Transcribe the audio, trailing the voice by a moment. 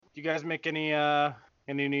you guys make any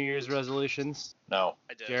New Year's resolutions? No.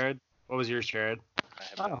 I did. Jared, what was yours, Jared? I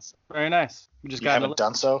haven't done so. Very nice. We just You got haven't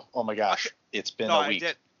done so? Oh my gosh. It's been No, a week.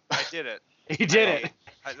 I did it. He did it.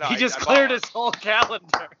 He just I cleared bought his whole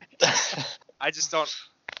calendar. I just don't.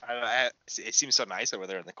 It seems so nice over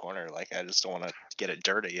there in the corner. Like I just don't want to get it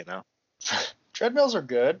dirty, you know. Treadmills are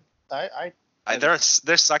good. They're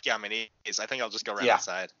sucky on my knees. I think I'll just go right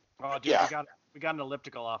outside. Oh, dude, Yeah. we got an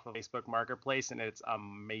elliptical off of Facebook Marketplace, and it's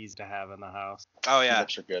amazing to have in the house. Oh yeah.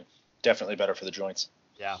 Ellipses are good. Definitely better for the joints.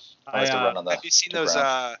 Yeah. I like to run on the. Have you seen the those?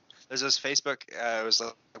 ground. There's those Facebook. It was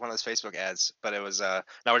like one of those Facebook ads, but it was. Now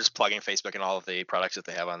we're just plugging Facebook and all of the products that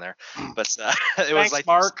they have on there. But it was Thanks, like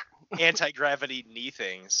Mark. anti-gravity knee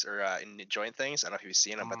things or joint things. I don't know if you've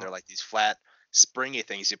seen them, but they're like these flat, springy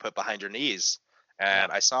things you put behind your knees.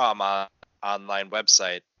 And I saw them on online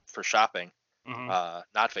website for shopping, not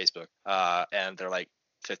Facebook. And they're like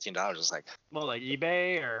 $15. It's like, well, like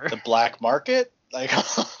eBay or The black market? Like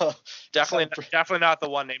definitely not the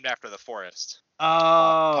one named after the forest.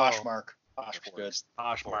 Poshmark. Poshmark's good.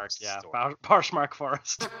 Poshmark, yeah. Store. Poshmark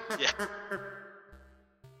Forest. Yeah.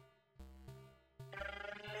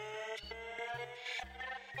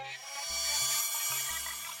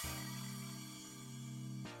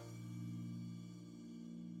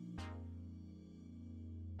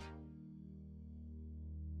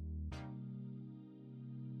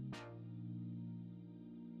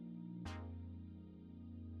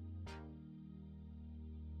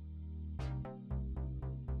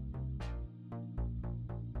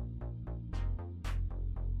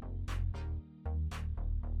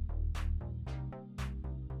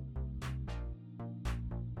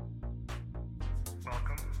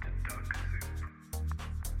 Welcome to Duck Soup.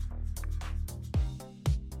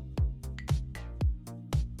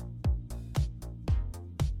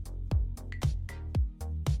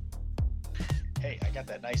 Hey, I got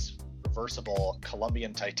that nice reversible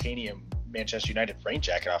Colombian titanium Manchester United rain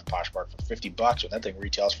jacket off Poshmark for $50 when that thing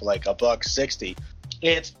retails for like $1.60.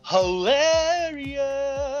 It's hilarious.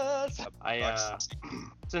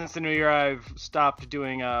 Since the new year, I've stopped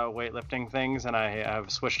doing weightlifting things, and I have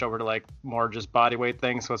switched over to like more just body weight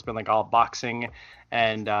things. So it's been like all boxing,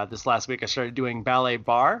 and this last week I started doing ballet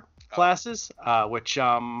bar classes, which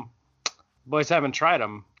boys haven't tried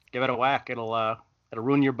them. Give it a whack. It'll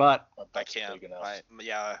ruin your butt. I can't. I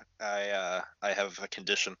have a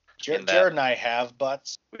condition. Jared and I have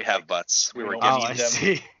butts. We have butts. We were don't gifted need I them.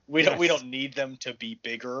 see. We Yes. don't need them to be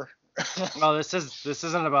bigger. No, this isn't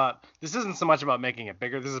so much about making it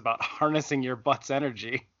bigger. This is about harnessing your butt's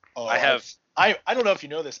energy. Oh, I don't know if you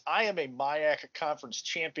know this. I am a MIAC conference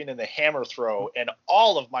champion in the hammer throw, and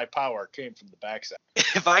all of my power came from the backside.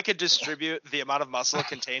 If I could distribute the amount of muscle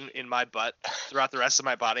contained in my butt throughout the rest of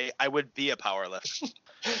my body, I would be a powerlifter.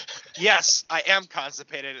 Yes, I am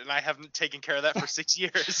constipated, and I haven't taken care of that for 6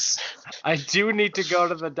 years. I do need to go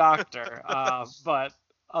to the doctor, but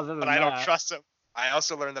other than But that, I don't trust him. I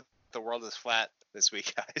also learned that the world is flat this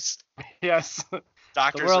week, guys. Yes, the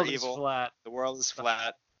Doctors world are evil. is flat. The world is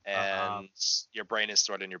flat, and your brain is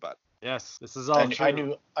stored in your butt. Yes, this is all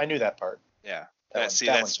true. I knew that part. Yeah. That That's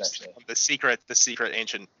one's actually. the secret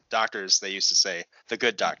ancient doctors, they used to say, the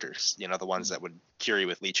good doctors, the ones that would cure you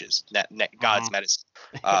with leeches, God's medicine.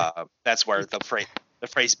 That's where the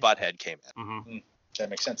phrase butthead came in. Mm-hmm. That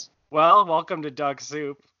makes sense. Well, welcome to Duck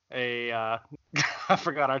Soup. I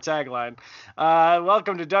forgot our tagline.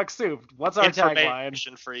 Welcome to Duck Soup. What's our tagline?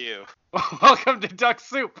 Information for you. Welcome to Duck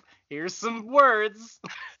Soup. Here's some words.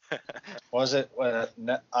 Was it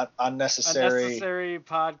unnecessary? Unnecessary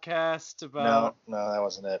podcast about. No, that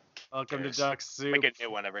wasn't it. Welcome to Cheers. Duck Soup. Make a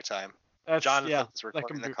new one every time. That's, Jonathan's that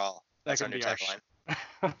recording can the be- call. that That's our can new be our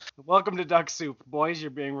tagline. Welcome to Duck Soup. Boys,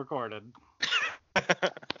 you're being recorded.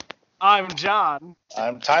 I'm John.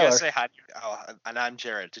 I'm Did you Tyler. guys say hi to and I'm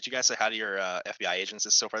Jared. Did you guys say hi to your FBI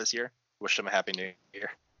agents so far this year? Wish them a happy new year.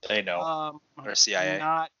 They know. Or CIA.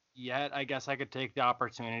 Not yet. I guess I could take the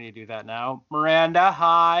opportunity to do that now. Miranda,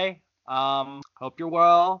 hi. Hope you're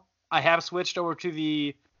well. I have switched over to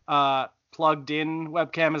the plugged-in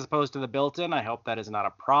webcam as opposed to the built-in. I hope that is not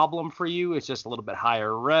a problem for you. It's just a little bit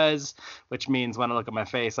higher res, which means when I look at my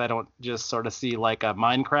face, I don't just sort of see like a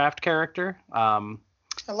Minecraft character.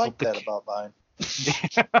 I like that about mine.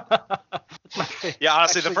 Yeah,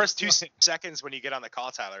 honestly, Actually, the first 2 seconds when you get on the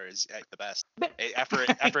call, Tyler, is the best. After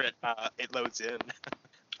it loads in.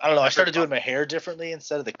 I don't know. I started doing my hair differently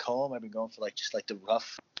instead of the comb. I've been going for just the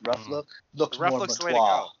rough look. Looks The rough more looks the way to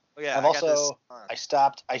mature. go. Oh, yeah, I've I got this also on. I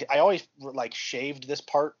stopped. I always shaved this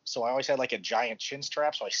part, so I always had like a giant chin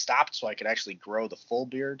strap. So I stopped so I could actually grow the full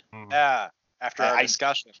beard. Yeah, after our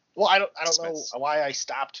discussion. Well, I don't know Christmas. why I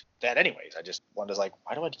stopped that anyways. I just wanted to like,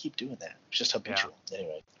 why do I keep doing that? It's just habitual.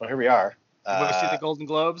 Anyway, well, here we are. You want to see the Golden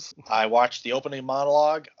Globes? I watched the opening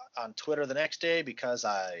monologue on Twitter the next day because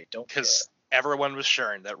I don't care. Because everyone was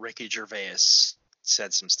sure that Ricky Gervais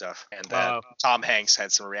said some stuff, and that Tom Hanks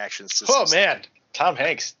had some reactions to Oh some man, Tom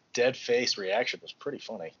Hanks' dead face reaction was pretty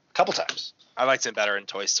funny. A couple times. I liked him better in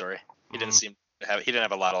Toy Story. He didn't seem to have. He didn't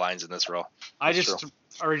have a lot of lines in this role. I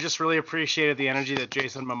just really appreciated the energy that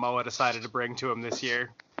Jason Momoa decided to bring to him this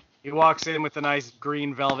year. He walks in with a nice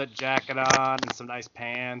green velvet jacket on and some nice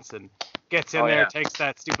pants, and gets in there, takes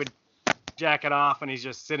that stupid jacket off, and he's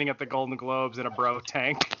just sitting at the Golden Globes in a bro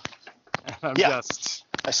tank. And I'm just,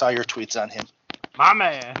 I saw your tweets on him. my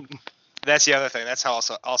man. That's the other thing. That's how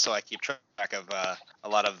also I keep track of a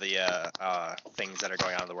lot of the things that are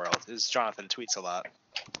going on in the world. Is Jonathan tweets a lot.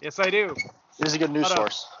 Yes, I do. It is a good news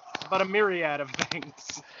source. But a myriad of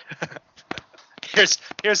things.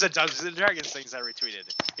 Here's the Dungeons and Dragons things I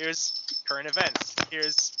retweeted. Here's current events.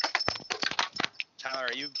 Here's Tyler.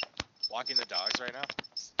 Are you walking the dogs right now?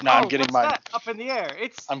 No, I'm getting mine. That up in the air.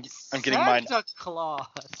 It's I'm getting mine. Santa Claus.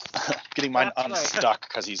 Getting mine That's unstuck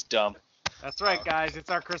because he's dumb. That's right, guys. It's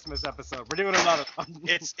our Christmas episode. We're doing another one.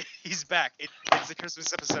 He's back. It's the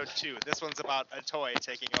Christmas episode 2. This one's about a toy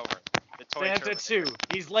taking over. The toy Santa 2.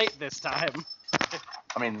 He's late this time.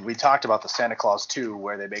 I mean, we talked about the Santa Claus 2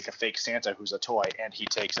 where they make a fake Santa who's a toy and he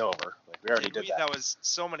takes over. Like, we already did that. That was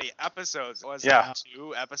so many episodes. Was Yeah. it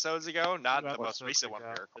 2 episodes ago? Not the most recent one.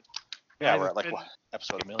 Yeah, Guys, we're it's at like been- what,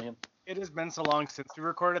 episode 1 million? It has been so long since we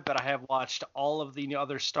recorded that I have watched all of the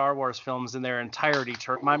other Star Wars films in their entirety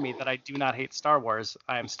to remind me that I do not hate Star Wars.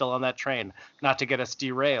 I am still on that train, not to get us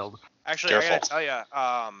derailed. Actually, Careful. I gotta tell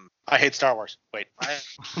you, I hate Star Wars. Wait.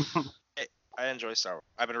 I enjoy Star Wars.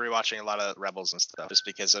 I've been rewatching a lot of Rebels and stuff just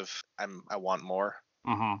because of I want more.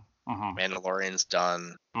 Mandalorian's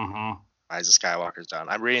done. Rise of Skywalker's done.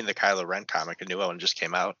 I'm reading the Kylo Ren comic, a new one just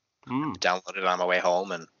came out. Downloaded it on my way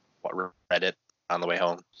home and read it on the way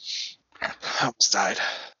home. I almost died.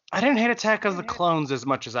 I didn't hate Attack of the Clones as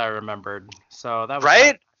much as I remembered, so that was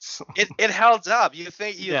Right? nice. It held up. You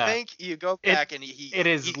think you go back and it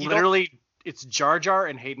is literally it's Jar Jar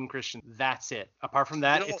and Hayden Christensen. That's it. Apart from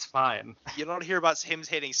that, it's fine. You don't hear about him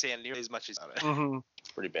hating sand nearly as much as it. It's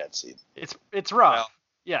a pretty bad scene. It's rough. Well,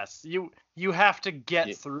 yes, you have to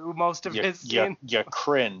get through most of his scenes. You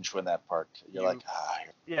cringe when that part. You're like,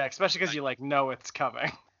 Yeah, especially because you know it's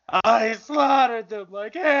coming. I slaughtered them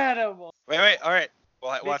like animals. Wait. All right.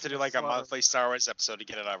 We'll have to do like a monthly Star Wars episode to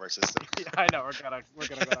get it out of our system. Yeah, I know. We're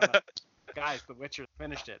gonna go down that. Guys, The Witcher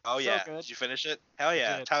finished it. Oh So yeah. good. Did you finish it? Hell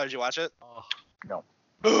yeah. did. Tyler, did you watch it? Oh. no.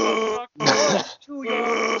 To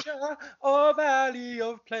your Witcher, oh valley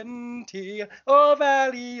of plenty, oh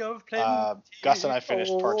valley of plenty. Gus and I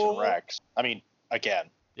finished Parks and Recs. I mean, again,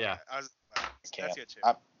 Yeah. That's can't. good too.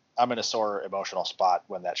 I'm in a sore emotional spot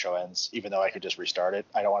when that show ends. Even though I could just restart it,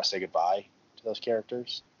 I don't want to say goodbye to those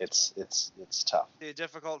characters. It's tough. The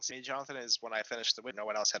difficult scene, Jonathan, is when I finished The Witcher, no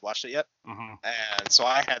one else had watched it yet. Mm-hmm. And so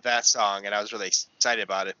I had that song, and I was really excited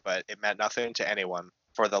about it, but it meant nothing to anyone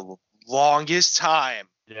for the longest time.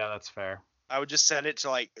 Yeah, that's fair. I would just send it to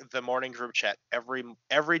like the morning group chat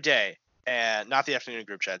every day, and not the afternoon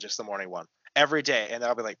group chat, just the morning one every day, and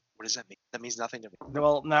I'll be like, "What does that mean? That means nothing to me."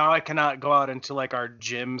 Well, now I cannot go out into like our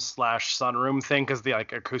gym / sunroom thing because the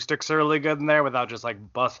like acoustics are really good in there without just like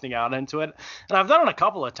busting out into it. And I've done it a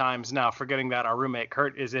couple of times now, forgetting that our roommate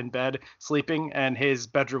Kurt is in bed sleeping and his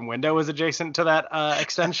bedroom window is adjacent to that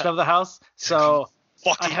extension of the house. So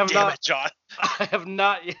Fucking damn it, John. I have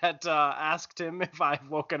not yet asked him if I've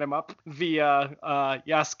woken him up via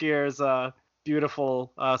Yaskir's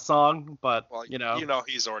beautiful song, but Well, you know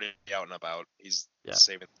he's already out and about. He's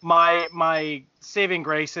saving. my saving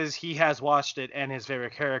grace is he has watched it and his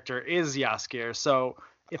favorite character is Yaskir. So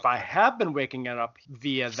if I have been waking it up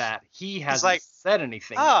via that, he hasn't said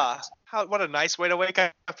anything. What a nice way to wake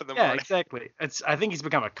up in the Yeah, morning. exactly. I think he's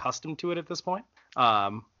become accustomed to it at this point.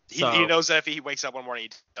 He knows that if he wakes up one morning, he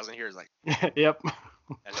doesn't hear, he's like, Yep. and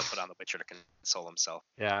he'll put on The Witcher to console himself.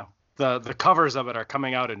 Yeah. The covers of it are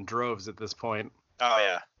coming out in droves at this point. Oh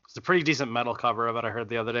yeah. It's a pretty decent metal cover of it I heard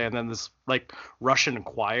the other day, and then this like Russian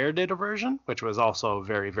choir did a version, which was also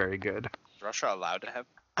very, very good. Is Russia allowed to have?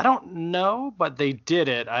 I don't know, but they did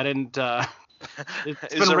it. I didn't.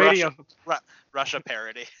 It's Is been a radio. Russia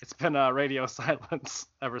parody. It's been radio silence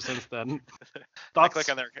ever since then. I Thoughts? click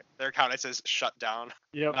on their account. It says shut down.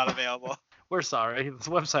 Yep. Not available. We're sorry. This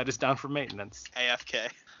website is down for maintenance. AFK.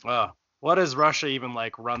 What does Russia even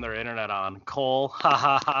like run their internet on? Coal? Ha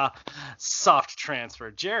ha ha. Soft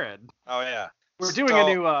transfer. Jared. Oh yeah. We're doing a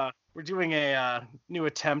new We're doing a new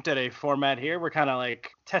attempt at a format here. We're kind of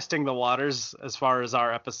like testing the waters as far as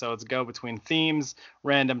our episodes go between themes,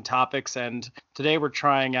 random topics, and today we're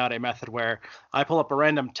trying out a method where I pull up a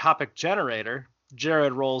random topic generator,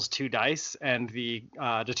 Jared rolls 2 dice, and the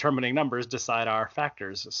determining numbers decide our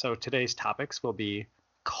factors. So today's topics will be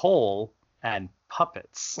coal and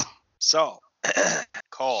puppets. So,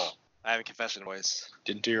 Cole, I have a confession, boys.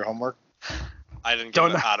 Didn't do your homework? I didn't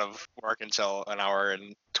Don't get out of work until an hour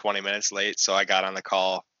and 20 minutes late, so I got on the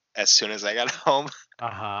call as soon as I got home.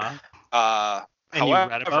 Uh-huh. And you read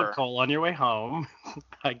about However, coal on your way home.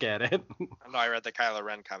 I get it. no, I read the Kylo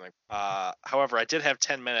Ren comic. However, I did have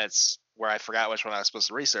 10 minutes where I forgot which one I was supposed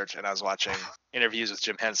to research, and I was watching interviews with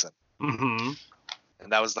Jim Henson, Mm-hmm.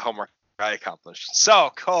 and that was the homework I accomplished.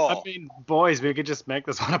 So, Cole. I mean, boys, we could just make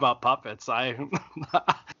this one about puppets. Hey,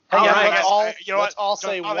 All yeah, right, let's guys, all, you know let's what? all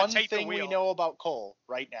Don't- say I'm gonna one take the thing we wheel. know about coal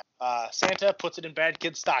right now. Santa puts it in bad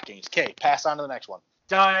kids' stockings. Okay, pass on to the next one.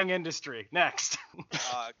 Dying industry. Next.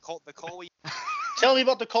 The coal we Tell me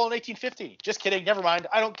about the coal in 1850. Just kidding. Never mind.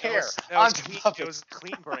 I don't care. It On was, to clean, puppets. it was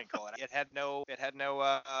clean burning coal. It had no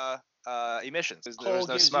emissions. There Coal was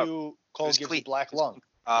no gives smoke. you It was gives clean. you black lung.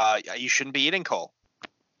 You shouldn't be eating coal.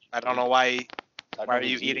 I don't know why. Why are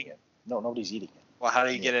you Nobody's eating it? No, nobody's eating it. Well, how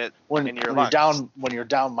do you get it When, in your when lungs? you're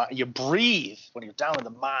down, you breathe. When you're down in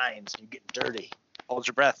the mines, you get dirty Hold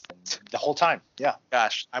your breath. the whole time. Yeah,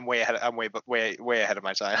 Gosh, I'm way ahead. I'm way ahead of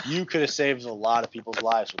my time. you could have saved a lot of people's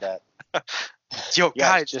lives with that. Yo,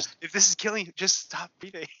 Yeah, guys, just if this is killing you, just stop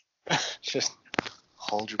breathing. just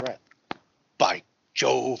hold your breath. By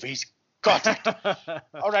Jove, he's got it.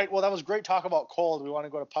 All right, well, that was great talk about coal. Do we want to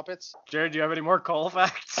go to puppets? Jared, do you have any more coal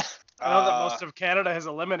facts? I know that most of Canada has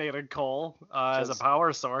eliminated coal as a Just-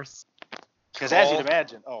 power source. Because as Coal- you'd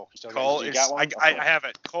imagine, you Coal is. got one? I have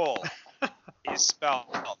it. Coal is spelled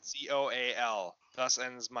COAL. Thus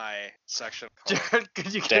ends my section. Of coal. Jared,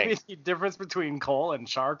 could you Dang. give me the difference between coal and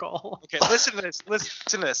charcoal? Okay, listen to this. Listen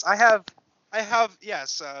to this. I have.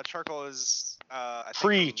 Yes, charcoal is. I think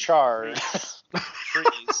Pre-char.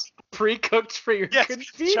 trees. Pre-cooked for your Yes,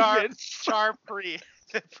 convenience. Char pre.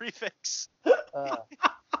 The prefix.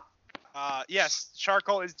 Yes,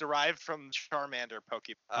 charcoal is derived from Charmander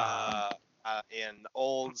Pokemon. In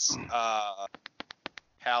Old's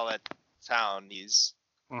Pallet Town, he's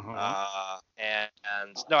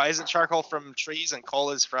and no, isn't charcoal from trees and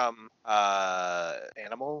coal is from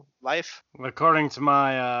animal life? According to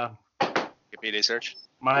my Wikipedia search.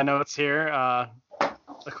 my notes here,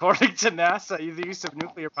 according to NASA, the use of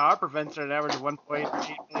nuclear power prevents an average of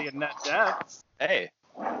 1.8 million net deaths. Hey,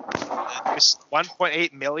 there's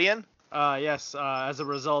 1.8 million. Yes, as a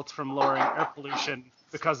result from lowering air pollution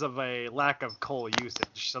because of a lack of coal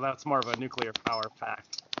usage. So that's more of a nuclear power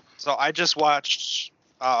fact. So I just watched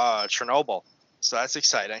Chernobyl, so that's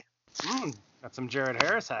exciting. That's some Jared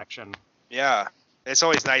Harris action. Yeah, it's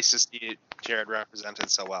always nice to see Jared represented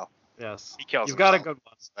so well. Yes. He kills You've got a himself. good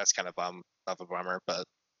one. That's kind of a bummer, but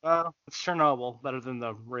Well, it's Chernobyl, better than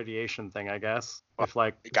the radiation thing, I guess. If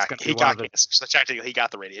like he it's got gonna be he one got of the, cancer, so technically he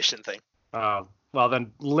got the radiation thing. well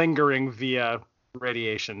then lingering via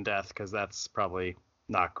radiation death, because that's probably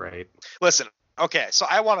not great. Listen, okay, so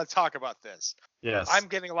I want to talk about this. Yes. I'm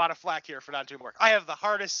getting a lot of flack here for not doing work. I have the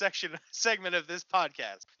hardest segment of this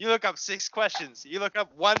podcast. You look up 6 questions. You look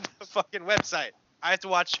up one fucking website. I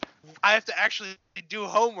have to actually do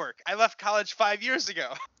homework. I left college 5 years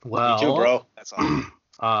ago. well, Me too, bro. That's all.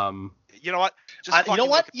 You know what? You know fucking what?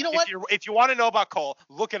 look it You know up. what? If you want to know about coal,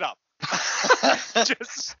 look it up.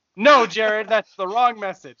 Just No, Jared, that's the wrong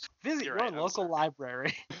message. Visit You're your right, I'm local sorry.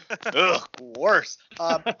 library. Ugh, worse.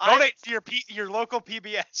 donate to your local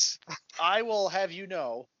PBS. I will have you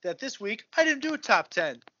know that this week I didn't do a top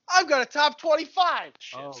 10. I've got a top 25.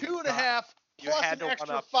 Oh, 2.5 You plus had an to one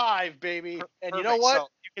extra up. 5, baby. And you know Perfect. what? So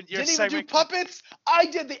your Didn't even do segment- puppets. I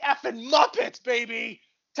did the effing Muppets, baby.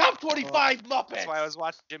 Top 25 Muppets. That's why I was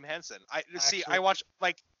watching Jim Henson. I Actually- watched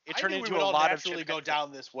like it I turned knew we into would a all lot of naturally Jim go Henson.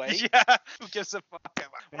 down this way. Yeah, who gives a fuck?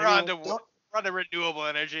 We're on to Maybe renewable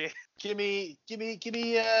energy. Give me,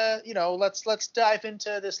 let's dive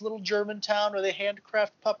into this little German town where they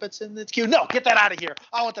handcraft puppets in the queue. No, get that out of here.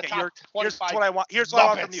 I want the Okay, top here's 25. what I want. Here's what I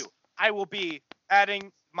want from Muppets. you. I will be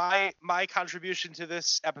adding my contribution to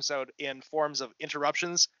this episode in forms of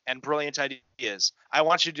interruptions and brilliant ideas. I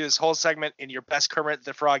want you to do this whole segment in your best Kermit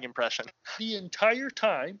the Frog impression. The entire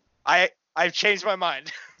time. I've changed my mind.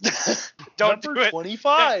 Don't Number do it.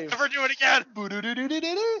 25. Never do it again.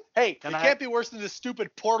 Hey, Can it I- can't be worse than the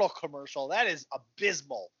stupid Portal commercial. That is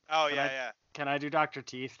abysmal. Oh Can yeah, I- yeah. Can I do Dr.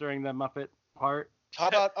 Teeth during the Muppet part? How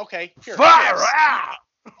about okay? Here, Fire here. out!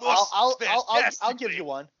 I'll give you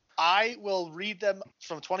one. I will read them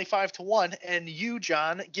from 25 to 1, and you,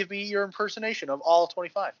 John, give me your impersonation of all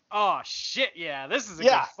 25. Oh shit, yeah, this is a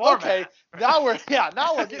Yeah, good format. okay. Now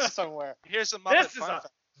we're getting somewhere. Here's a Muppet This is fun a fact.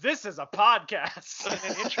 this is a podcast.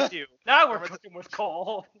 In an interview, Now we're Kermit cooking with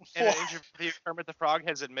coal. in an interview, Kermit the Frog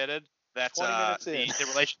has admitted that 20 minutes in.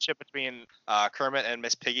 the relationship between Kermit and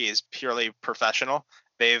Miss Piggy is purely professional.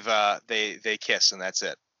 They've they kiss and that's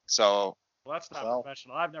it. So Well, that's not Well.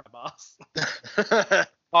 professional. I've never boss.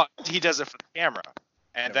 he does it for the camera,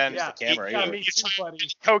 and then Yeah, the camera, he, yeah. me he too, buddy.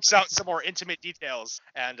 coaxes out some more intimate details,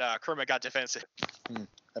 and Kermit got defensive.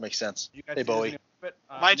 That makes sense. You guys Hey, see this Bowie. new bit,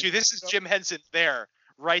 Mind new you, this is show? Jim Henson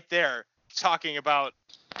right there, talking about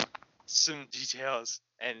some details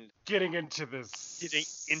and getting into this. Getting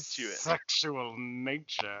into it. Sexual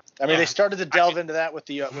nature. I mean, Yeah. they started to delve into that with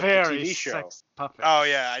the Very TV show. sex puppet. oh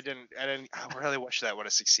yeah, I really wish that would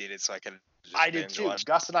have succeeded so I could. Just I did binge too. watch.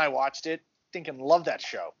 Gus and I watched it, thinking love that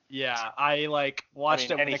show. Yeah, I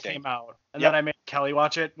watched it when anything. it came out, and Yep. then I made Kelly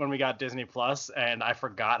watch it when we got Disney Plus, and I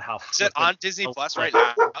forgot how. Is it flippin' on Disney close Plus it right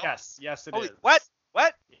was. now? Yes, it Holy, is. what?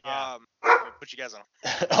 What? Yeah. Let me put you guys on.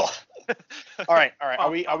 All right. Are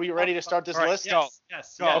we ready to start this All right, list?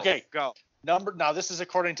 Yes. Go. yes. Okay. Go. Now this is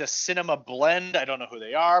according to Cinema Blend. I don't know who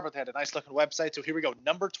they are, but they had a nice looking website. So here we go.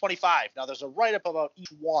 Number 25. Now there's a write up about each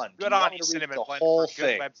one. Do Good you on want you, me to read Cinnamon the Blend, whole for a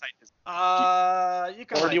good thing, website. You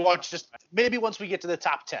can. or do you like- want just maybe once we get to the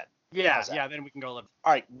top 10? Yeah, How's that? yeah. Then we can go. Live.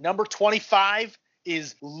 All right. Number 25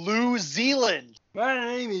 is New Zealand. My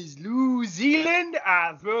name is New Zealand.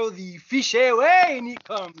 I throw the fish away, and he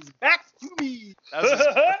comes back to me.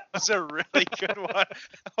 That's a really good one.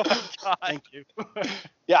 Oh my god. Thank you.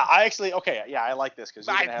 Yeah, I like this because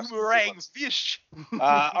you're My gonna have some good boomerang ones. fish.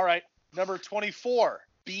 All right. Number 24,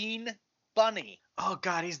 Bean Bunny. Oh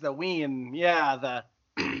God, he's the ween. Yeah,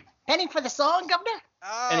 the. Heading for the song, Governor.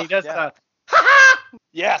 And he does yeah. the.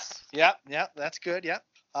 Yes. Yep. That's good. Yep.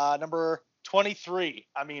 Number 23.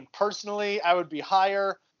 I mean, personally, I would be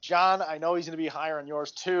higher. John, I know he's going to be higher on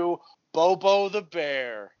yours too. Bobo the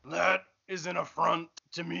Bear. That is an affront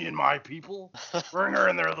to me and my people. Bring her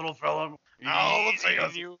in there, little fella. I'll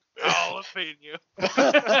offend you. I'll offend you.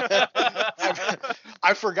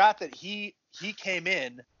 I forgot that he came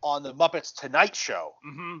in on the Muppets Tonight Show.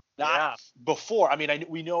 Mm-hmm. Not before. I mean,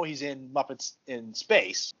 we know he's in Muppets in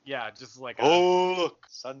Space. Yeah, just like. Oh, look,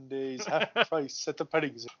 Sundays half price at the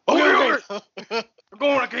petting zoo. We're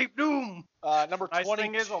going to Cape Doom. Number Nice 20.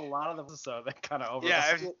 thing is a lot of them, so they kind of over.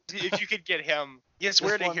 Yeah, if you could get him, it's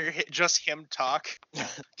weird to one- hear just him talk,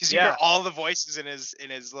 because you Yeah. hear all the voices in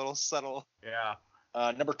his little subtle. Yeah.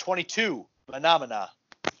 Number 22, Phenomena.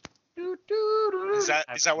 Is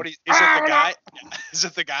that what he? Is it the guy? Is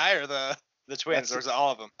it the guy or the twins, That's- or is it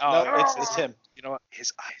all of them? No, it's him. You know what?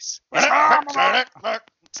 His eyes. Can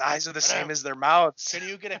His eyes are the same as their mouths.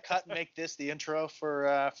 you get a cut and make this the intro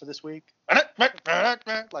for this week?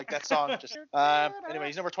 Like that song. Just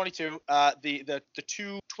anyways, number 22. The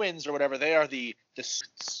two twins or whatever, they are the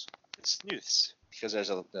Snooths. because there's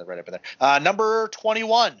a right up in there. Number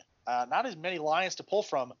 21. Not as many lines to pull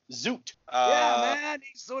from. Zoot. Man,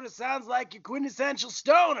 he sort of sounds like your quintessential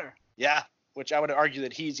stoner. Yeah, which I would argue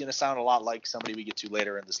that he's going to sound a lot like somebody we get to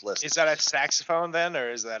later in this list. Is that a saxophone then, or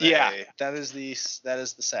is that yeah, a? that is the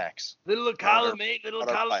sax. Little column 8, little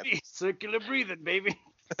Water column pipe. B. Circular breathing, baby.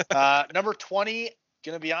 Number 20.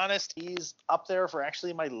 Gonna be honest, he's up there for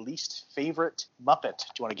actually my least favorite Muppet. Do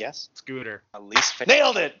you want to guess? Scooter. At least favorite?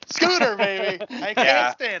 Nailed it, Scooter, baby. I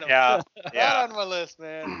can't stand him. Yeah, Not yeah, on my list,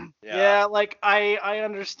 man. Yeah, like I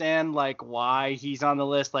understand like why he's on the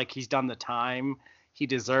list. Like he's done the time. He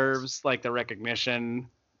deserves like the recognition.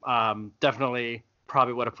 Definitely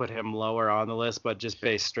probably would have put him lower on the list, but just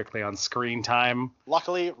based strictly on screen time.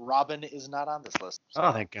 Luckily, Robin is not on this list. So,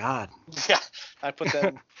 Oh, thank God. yeah, I put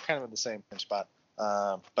them kind of in the same spot.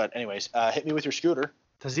 But anyways, hit me with your Scooter.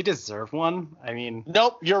 Does he deserve one? I mean,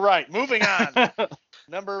 Nope, you're right. Moving on.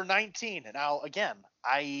 Number 19. Now, again,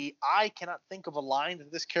 I cannot think of a line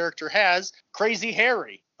that this character has. Crazy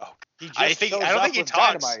Harry. Oh, He just I think- shows I don't up think he with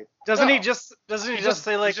talks. dynamite. doesn't he No. just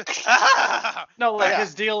say like Ah! no, like Yeah.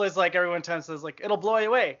 his deal is like everyone time says like it'll blow you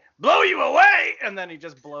away, and then he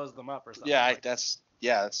just blows them up or something. Yeah, like, that's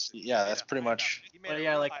pretty much. but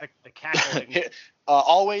yeah, like the cackling.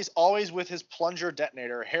 Always with his plunger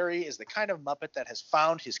detonator, Harry is the kind of Muppet that has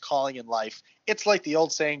found his calling in life. It's like the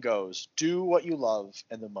old saying goes, do what you love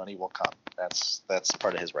and the money will come. That's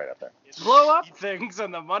part of his right up there. Blow up things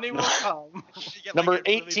and the money will come. Number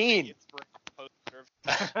 18.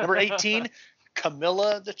 Number 18,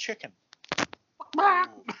 Camilla the chicken.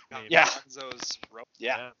 Yeah. Gonzo's rope.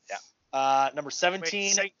 Yeah. Number Wait, 17.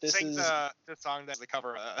 sing This is the song that's the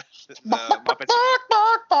cover of the Muppets.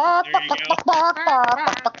 There you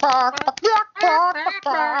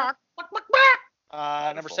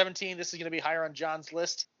go. number 17. This is going to be higher on John's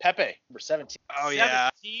list. Pepe, number 17. Oh yeah.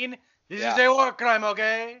 17. This Yeah. is a war crime,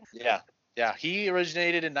 okay? Yeah. Yeah. He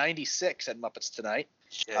originated in 96 at Muppets Tonight.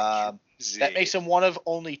 Yeah, That makes him one of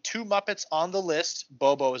only 2 Muppets on the list.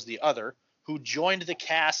 Bobo is the other, who joined the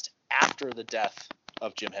cast after the death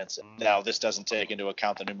of Jim Henson. Now, this doesn't take into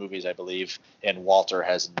account the new movies, I believe, and Walter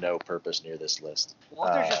has no purpose near this list.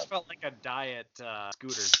 Walter just felt like a diet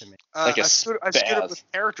scooter to me. like a Scooter spaz. with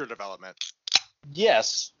character development.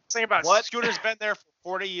 Yes. Think about it. What? Scooter's been there for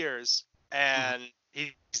 40 years, and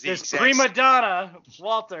he's the This exact prima donna,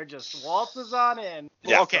 Walter, just waltzes on in.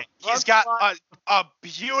 Yeah. Okay, he's Front got line. a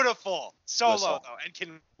beautiful solo Whistle. though, and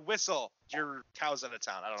can whistle your cows out of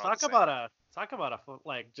town. I don't know. Talk about a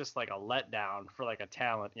like just like a letdown for like a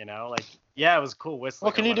talent, you know? Like, yeah, it was a cool whistle.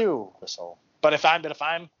 What can you do? Whistle. But if I'm,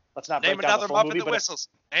 let's not Name break down another the full Muppet movie. that But whistles.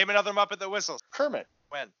 Name another Muppet that whistles. Kermit.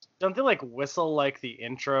 When? Don't they like whistle like the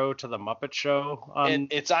intro to the Muppet Show?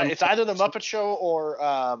 It's either the Muppet Show or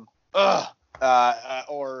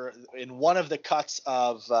in one of the cuts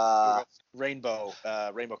of Rainbow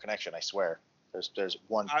Connection. I swear. There's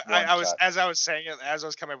one. I was cut. as I was saying it, as I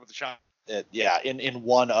was coming up with the shot. In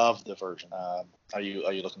one of the version. Are you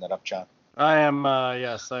looking that up, John? I am.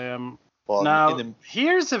 Yes, I am. Well, Now, in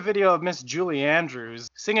here's a video of Miss Julie Andrews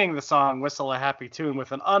singing the song Whistle a Happy Tune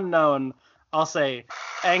with an unknown, I'll say,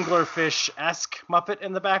 anglerfish-esque Muppet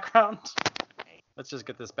in the background. Let's just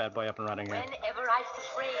get this bad boy up and running here. Whenever I feel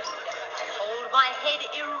afraid, hold my head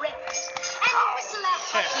erect and whistle a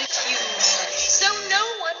happy tune, so no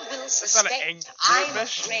one will not an suspect I'm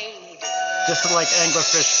anglerfish. afraid. Just like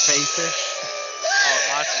anglerfish, fayfish.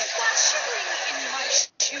 Oh, lots While shivering in my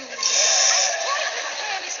shoes, I point with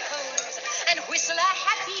careless pose and whistle a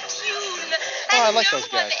happy tune, and I like no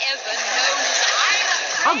those one guys. ever knows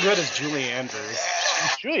I'm How afraid. good is Julie Andrews?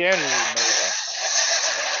 Julie Andrews is amazing.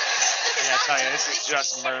 I gotta tell you, this is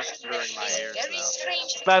just murdering my ears Very now.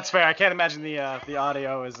 strange. That's fair. I can't imagine the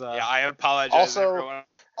audio is. Yeah, I apologize. Also, everyone.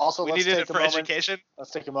 Also, We let's needed take it a for moment. education.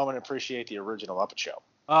 Let's take a moment and appreciate the original Muppet Show.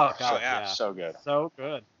 Oh god, So, yeah, yeah, So good. so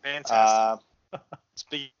good. Fantastic.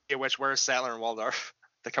 Speaking of which, where's Sattler and Waldorf?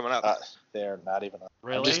 They're coming up. They're not even.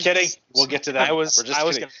 Really? I'm just kidding. We'll get to that. I was We're just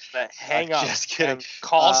gonna kidding. hang I'm up. just kidding. and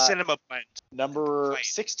Call Uh, Cinema Point. Number Wait.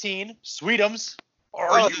 16, Sweetums.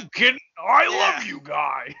 Are you kidding? I Yeah. love you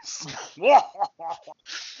guys.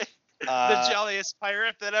 The Uh, jolliest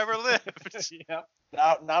pirate that ever lived.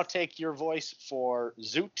 Yep. now take your voice for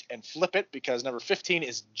Zoot and flip it because number 15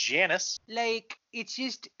 is Janice. Like, it's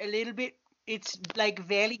just a little bit, it's like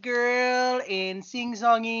Valley Girl and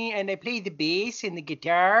sing-songy, and I play the bass and the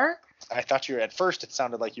guitar. I thought you were at first. It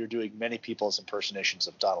sounded like you were doing many people's impersonations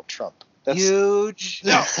of Donald Trump. That's Huge.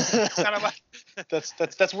 No, kind of like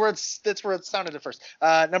that's where it sounded at first.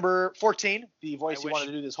 Number 14, the voice I you wish- wanted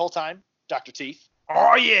to do this whole time, Dr. Teeth.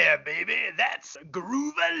 Oh yeah, baby, that's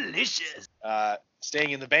groovalicious.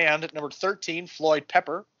 Staying in the band, number 13, Floyd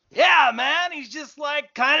Pepper. Yeah, man, he's just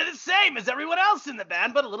like kind of the same as everyone else in the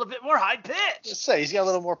band, but a little bit more high pitched. Just say he's got a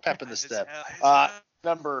little more pep in the His step. hell-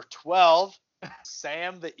 Number 12,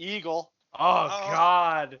 Sam the Eagle. Oh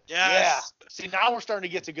God. Yes. Yeah. See, now we're starting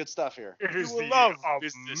to get to good stuff here. It is will the love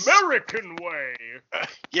business. American way.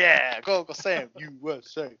 Yeah, go Sam,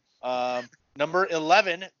 USA. Number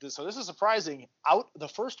 11. So this is surprising. The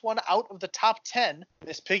first one out of the top 10,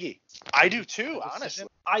 Miss Piggy. I do too, honestly.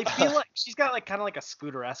 I feel like she's got like kind of like a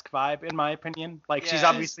Scooter-esque vibe, in my opinion. Like she's Yes.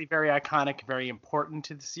 obviously very iconic, very important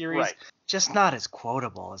to the series, Right. just not as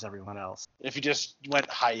quotable as everyone else. If you just went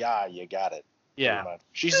hi-ya, you got it. Yeah. Pretty much.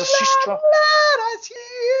 She's strong.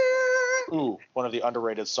 Ooh, one of the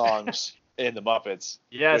underrated songs in the Muppets.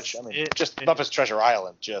 Yes. Which, I mean, Muppets Treasure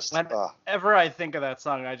Island. Just. Whenever I think of that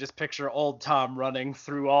song, I just picture old Tom running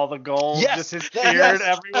through all the gold, Yes, just his yes, beard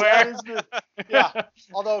that everywhere. is the- yeah.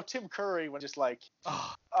 Although Tim Curry was just like,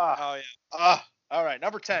 Oh, Oh yeah. all right,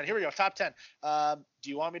 number 10. Here we go, top 10. Do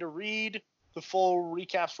you want me to read the full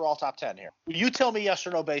recaps for all top 10 here? You tell me yes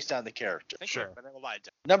or no based on the character. Sure. But I will lie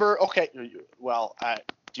down. Number, okay, well,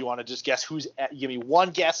 do you want to just guess give me one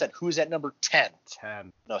guess at who's at number 10?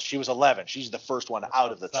 10. No, she was 11. She's the first one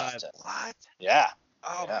out of the top 10. What? Yeah.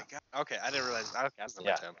 Oh Yeah. my god. Okay, I didn't realize. Okay, that's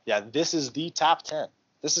number Yeah. 10. Yeah, this is the top 10.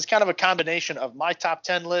 This is kind of a combination of my top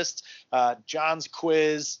 10 list, John's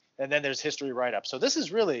quiz, and then there's history write-up. So this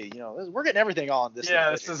is really, we're getting everything all in this.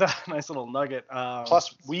 Yeah, little this bit is a nice little nugget.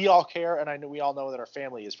 Plus, we all care, and I know we all know that our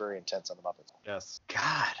family is very intense on the Muppets. Yes.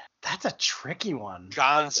 God, that's a tricky one.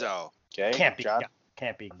 Gonzo. Okay, Can't be John?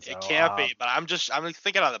 Can't be. It can't be, but I'm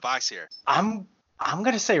thinking out of the box here. I'm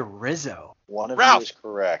gonna say Rizzo. One of Ralph. you is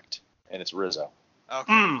correct, and it's Rizzo.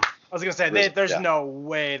 Okay. I was gonna say Rizzo, there's yeah. no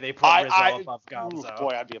way they put Rizzo above Ooh, Gonzo.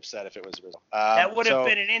 boy, I'd be upset if it was Rizzo. That would have so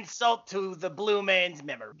been an insult to the Blue Man's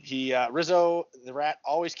memory. Rizzo, the rat,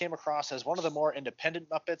 always came across as one of the more independent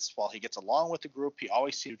Muppets. While he gets along with the group, he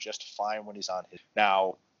always seems just fine when he's on his.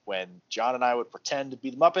 Now, when John and I would pretend to be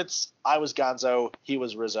the Muppets, I was Gonzo, he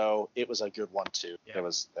was Rizzo. It was a good one too. Yeah. That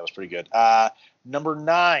was pretty good. Number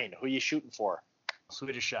 9, who are you shooting for?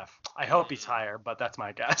 Swedish Chef. I hope he's higher, but that's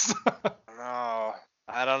my guess.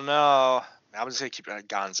 I don't know. I'm just gonna keep it on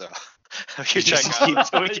Gonzo. Keep Just checking. keep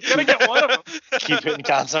doing You're gonna get one of them. Keep hitting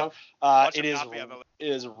Gonzo. Watch It a is copy of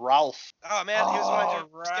it. Ralph. Oh man, he was one of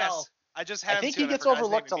your Ralph. guess. I just had I him think too, he and I gets forgot his name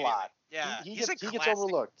overlooked a immediately. lot. Yeah, he he's gets a classic.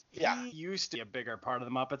 overlooked. Yeah. He used to be a bigger part of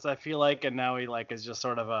the Muppets, I feel like, and now he is just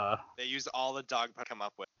sort of a They used all the dog to come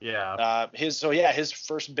up with. His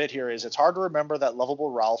first bit here is it's hard to remember that lovable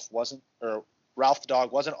Ralph the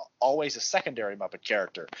dog wasn't always a secondary Muppet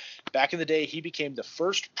character. Back in the day, he became the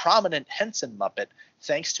first prominent Henson Muppet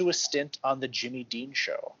thanks to a stint on the Jimmy Dean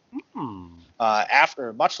Show.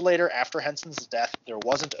 Much later, after Henson's death, there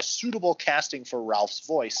wasn't a suitable casting for Ralph's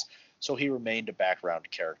voice, so he remained a background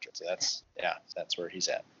character. So that's where he's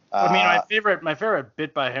at. I mean, my favorite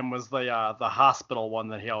bit by him was the hospital one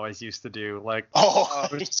that he always used to do, like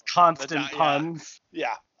just constant puns.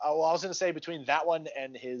 Yeah. Well, I was gonna say between that one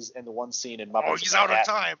and the one scene in Muppets. Oh, he's out of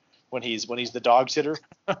time. When he's the dog sitter.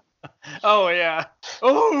 Oh yeah.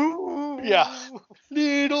 Oh yeah.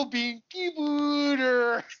 Little Binky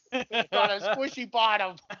Booter. Got a squishy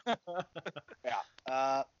bottom.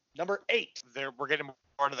 Yeah. Number 8. We're getting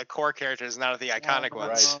more to the core characters, not the iconic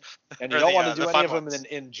ones. Right. And you don't want to do any of them in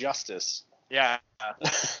Injustice. Yeah.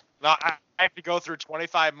 No, I have to go through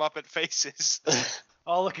 25 Muppet faces.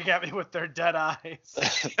 All looking at me with their dead eyes.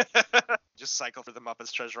 Just cycle through the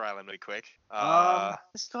Muppets Treasure Island really quick.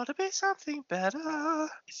 It's gotta be something better.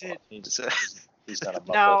 Is it? He's not a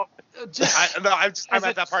Muppet. Now, I'm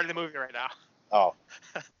at that part of the movie right now. Oh.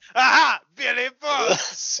 Aha! Billy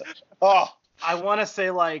Bones! Oh. I want to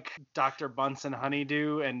say like Dr. Bunsen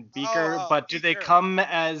Honeydew and Beaker, but do they Beaker. come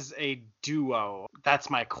as a duo? That's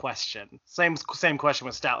my question. Same question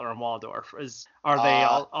with Statler and Waldorf. Are they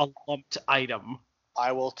a lumped item?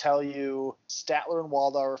 I will tell you, Statler and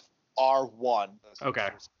Waldorf are one. Okay.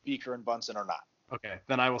 Beaker and Bunsen are not. Okay,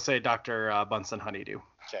 then I will say Dr. Bunsen Honeydew.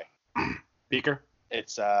 Okay. Beaker?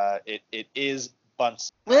 It is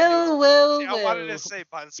Bunsen. Well. I wanted to say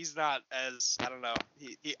Bunsen. He's not as, I don't know.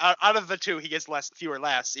 He out of the two, he gets fewer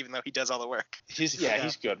laughs, even though he does all the work. He's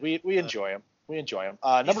good. We enjoy him.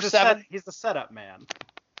 Number He's 7. He's the setup man.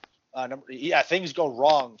 Things go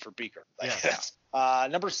wrong for Beaker. Yes.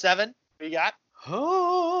 Number 7, we got.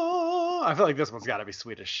 Oh, I feel like this one's got to be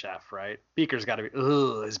Swedish Chef, right? Beaker's got to be.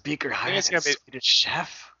 Ooh, is Beaker higher it's than gonna be- Swedish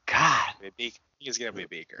Chef? God. He's gonna be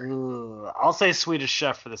Beaker. Ooh, I'll say Swedish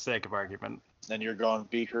Chef for the sake of argument. Then you're going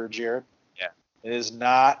Beaker, Jared. Yeah. It is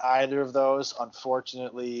not either of those.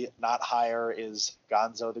 Unfortunately, not higher is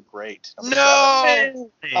Gonzo the Great. Number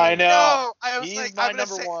 7. I know. No, I was He's like, my I'm gonna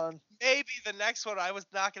number say, 1. maybe the next one I was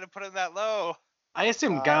not gonna put him that low. I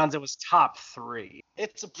assume Gonzo was top 3.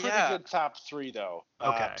 It's a pretty Yeah. good top 3, though.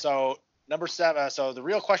 Okay. So number 7. So the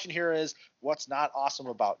real question here is, what's not awesome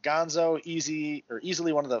about Gonzo?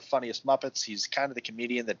 Easily one of the funniest Muppets. He's kind of the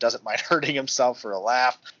comedian that doesn't mind hurting himself for a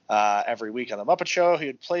laugh. Every week on the Muppet Show, he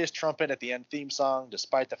would play his trumpet at the end theme song,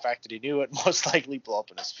 despite the fact that he knew it most likely blow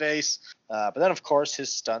up in his face. But then, of course,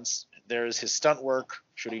 his stunts. There's his stunt work,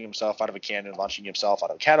 shooting himself out of a cannon, launching himself out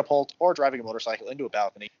of a catapult, or driving a motorcycle into a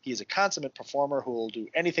balcony. He is a consummate performer who will do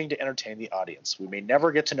anything to entertain the audience. We may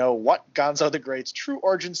never get to know what Gonzo the Great's true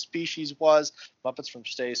origin species was. Muppets from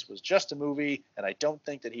Space was just a movie, and I don't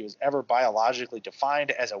think that he was ever biologically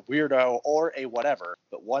defined as a weirdo or a whatever.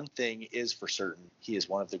 But one thing is for certain, he is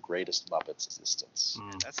one of the greatest Muppets in existence.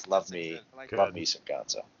 Love me some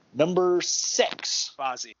Gonzo. Number 6.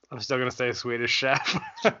 Fozzie. I'm still gonna say Swedish Chef.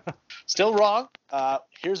 Still wrong.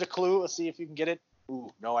 Here's a clue. Let's see if you can get it.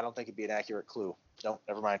 Ooh, no, I don't think it'd be an accurate clue. No,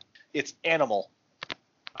 never mind. It's Animal.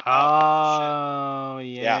 Oh,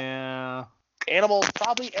 yeah. Animal,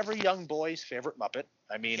 probably every young boy's favorite Muppet.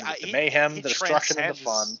 I mean, with the mayhem, the destruction, and the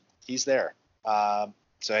fun, he's there.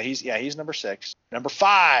 So he's number 6. Number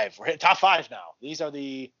 5. We're hitting top 5 now. These are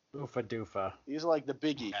Oofa doofa. these are the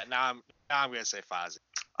biggie. Yeah, now I'm gonna say Fozzie.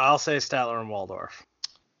 I'll say Statler and Waldorf.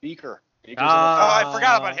 Beaker. Beaker's I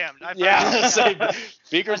forgot about him. yeah, so I'm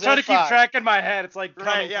Beaker's trying in to keep 5. track in my head. It's like Right,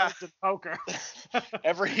 counting yeah. cards in poker.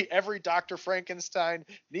 Every Dr. Frankenstein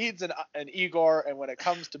needs an Igor, and when it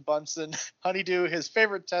comes to Bunsen, Honeydew, his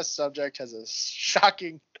favorite test subject, has a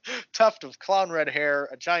shocking tuft of clown red hair,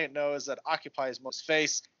 a giant nose that occupies most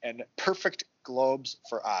face, and perfect globes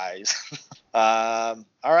for eyes. All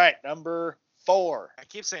right, number 4. I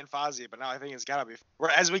keep saying Fozzie, but now I think it's gotta be.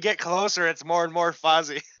 As we get closer, it's more and more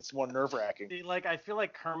Fozzie. It's more nerve-wracking. See, like I feel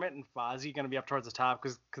like Kermit and Fozzie gonna be up towards the top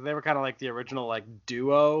because they were kind of like the original like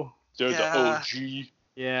duo. They're Yeah. the OG.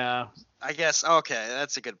 Yeah, I guess. Okay,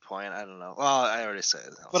 that's a good point. I don't know. Well, I already said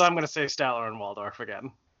it. but I'm gonna say Statler and Waldorf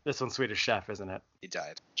again. This one's Swedish Chef, isn't it? He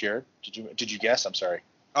died. Jared, did you guess? I'm sorry.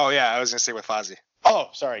 Oh yeah, I was gonna say with Fozzie. Oh,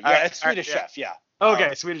 sorry. Yeah, All right, it's Swedish all right, Chef. Yeah.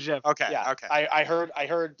 Okay, Swedish Chef. Okay. Yeah. Okay. I heard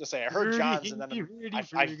John's, and then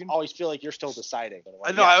I always feel like you're still deciding. But I'm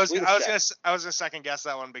like, No, yeah, I was Swedish Chef. gonna second guess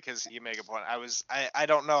that one because you make a point. I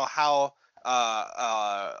don't know how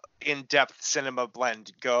in depth Cinema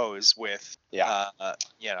Blend goes with Yeah. I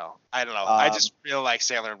don't know. I just really like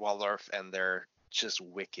Statler and Waldorf and their just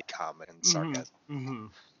wicked comment and sarcasm.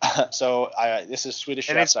 Mm-hmm. So this is Swedish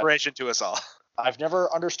An Chef. inspiration to us all. I've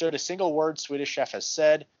never understood a single word Swedish Chef has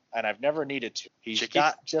said, and I've never needed to. He's Chicky?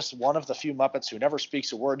 not just one of the few Muppets who never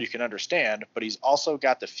speaks a word you can understand, but he's also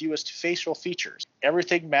got the fewest facial features.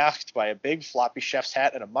 Everything masked by a big floppy chef's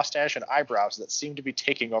hat and a mustache and eyebrows that seem to be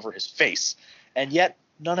taking over his face. And yet,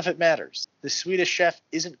 none of it matters. The Swedish Chef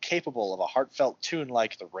isn't capable of a heartfelt tune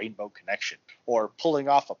like The Rainbow Connection, or pulling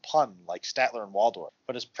off a pun like Statler and Waldorf,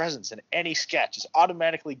 but his presence in any sketch is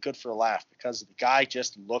automatically good for a laugh because the guy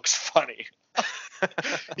just looks funny.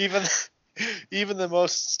 Even the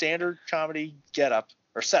most standard comedy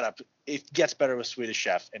setup, it gets better with Swedish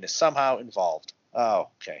Chef and is somehow involved. Oh,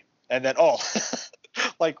 okay. And then,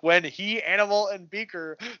 like when he, Animal, and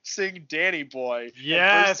Beaker sing Danny Boy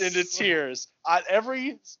and burst into tears on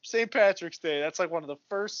every St. Patrick's Day. That's like one of the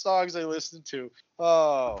first songs I listened to.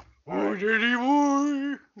 Oh. Danny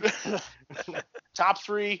Boy. Top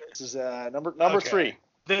 3. This is number Okay. 3.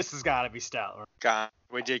 This has got to be Statler.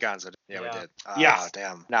 We did Gonzo. Yeah, we Yeah. did. Yeah. Oh,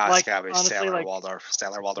 damn. No, Like, it's gotta be honestly, Statler like- Waldorf.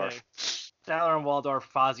 Statler Waldorf. Okay. Statler and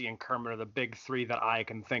Waldorf, Fozzie and Kermit are the big 3 that I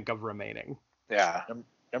can think of remaining. Yeah.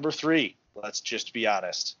 Number 3. Let's just be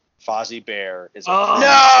honest. Fozzie Bear is a Oh. pretty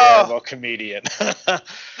terrible comedian.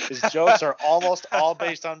 His jokes are almost all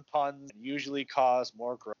based on puns and usually cause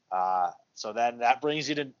more growth. So then that brings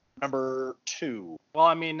you to number 2. Well,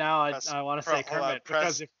 I mean, now Press- I want to pro- say hold on, Kermit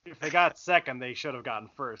press- because if they got second, they should have gotten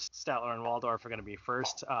first. Statler and Waldorf are going to be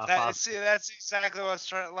first. That's exactly what I was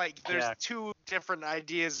trying to like. There's Yeah. 2 different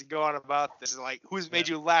ideas going about this. Like, who's made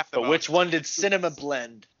you laugh the But most? which one did Cinema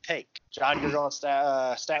Blend take? John, you're going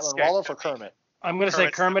Statler and Waldorf or Kermit? I'm going to say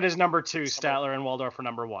Kermit's Kermit is number 2, Statler and Waldorf are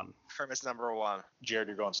number 1. Kermit's number 1. Jared,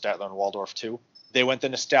 you're going Statler and Waldorf too. They went the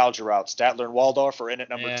nostalgia route. Statler and Waldorf are in at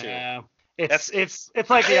number 2. Yeah. It's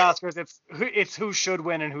like the Oscars. It's who should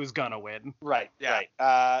win and who's gonna win. Right. Yeah.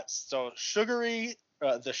 Right. So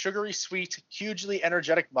the sugary, sweet, hugely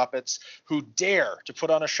energetic Muppets who dare to put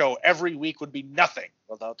on a show every week would be nothing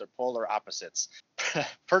without their polar opposites.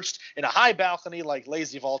 Perched in a high balcony like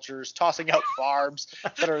lazy vultures, tossing out barbs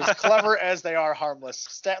that are as clever as they are harmless.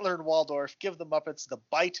 Statler and Waldorf give the Muppets the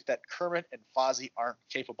bite that Kermit and Fozzie aren't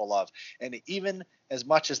capable of. And even as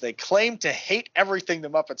much as they claim to hate everything the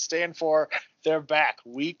Muppets stand for, they're back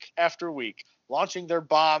week after week, launching their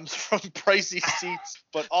bombs from pricey seats,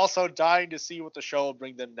 but also dying to see what the show will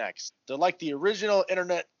bring them next. They're like the original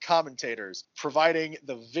internet commentators, providing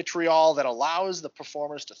the vitriol that allows the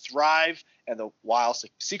performers to thrive, and while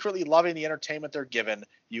secretly loving the entertainment they're given,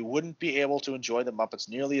 you wouldn't be able to enjoy the Muppets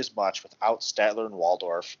nearly as much without Statler and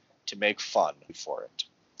Waldorf to make fun for it.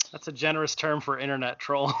 That's a generous term for internet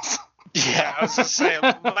trolls. Yeah, I was just saying,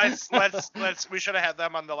 let's we should have had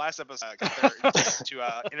them on the last episode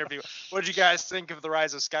to interview. What did you guys think of the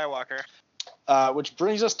Rise of Skywalker? Which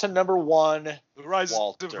brings us to number 1, The Rise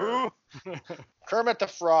Walter. of who? Kermit the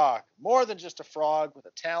Frog. More than just a frog with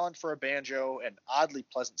a talent for a banjo and oddly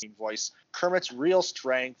pleasant singing voice, Kermit's real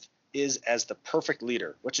strength is as the perfect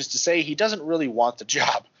leader, which is to say he doesn't really want the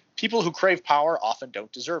job. People who crave power often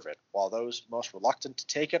don't deserve it, while those most reluctant to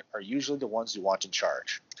take it are usually the ones you want in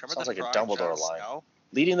charge. Kermit Sounds the like a Frog, Dumbledore Jon line. Snow?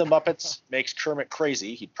 Leading the Muppets makes Kermit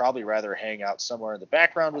crazy. He'd probably rather hang out somewhere in the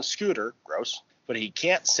background with Scooter, gross, but he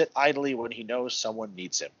can't sit idly when he knows someone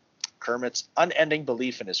needs him. Kermit's unending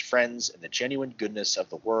belief in his friends and the genuine goodness of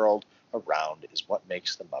the world around is what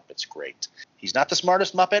makes the Muppets great. He's not the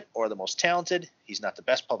smartest Muppet or the most talented. He's not the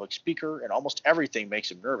best public speaker, and almost everything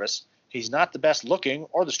makes him nervous. He's not the best looking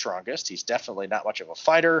or the strongest. He's definitely not much of a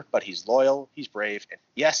fighter, but he's loyal, he's brave, and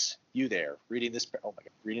yes, you there, reading this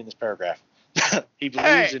paragraph. He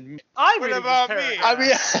believes in me. What about me?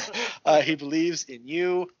 He believes in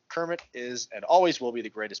you. Kermit is and always will be the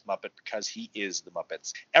greatest Muppet because he is the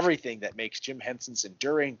Muppets. Everything that makes Jim Henson's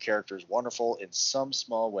enduring characters wonderful in some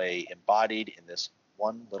small way embodied in this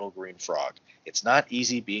one little green frog. It's not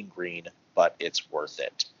easy being green, but it's worth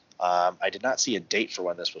it. I did not see a date for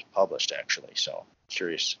when this was published, actually, so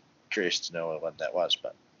curious to know when that was.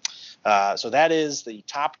 But so that is the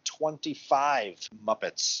top 25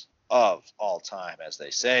 Muppets of all time, as they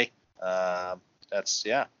say. I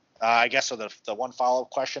guess so. The one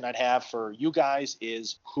follow-up question I'd have for you guys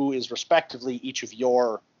is, who is respectively each of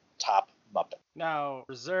your top Muppet? Now,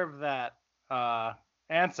 reserve that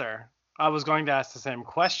answer. I was going to ask the same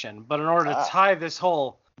question, but in order to tie this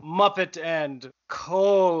whole Muppet and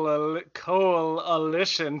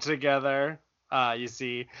coalition together, you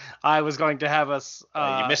see, I was going to have us.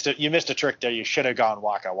 You missed a trick there. You should have gone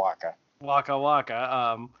Waka Waka. Waka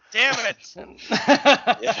Waka. Damn it!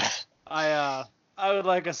 Yeah. I would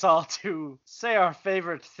like us all to say our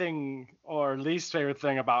favorite thing or least favorite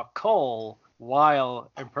thing about Cole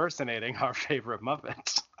while impersonating our favorite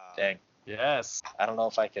Muppet. Dang. Yes. I don't know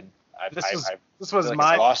if I can. This was like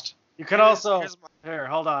my. I've lost. You can also. Here,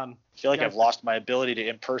 hold on. I feel like Yeah. I've lost my ability to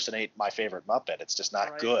impersonate my favorite Muppet. It's just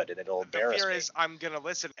not Right. good, and it'll The embarrass fear me. is I'm gonna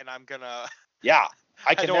listen and I'm gonna. Yeah,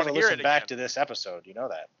 I can don't never wanna hear listen it back again. to this episode. You know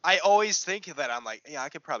that. I always think that I'm like, yeah, I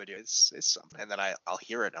could probably do it. It's something, and then I'll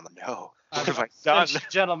hear it and I'm like, no, what have I done? Sent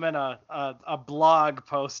gentlemen a blog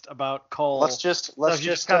post about Cole. Let's just so if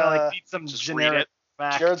you just kind of like beat some just read generic it.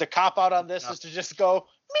 fact. Jared, the cop out on this is to just go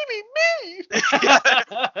me.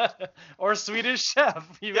 Or Swedish Chef.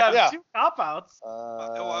 You Yeah, have yeah. two cop outs.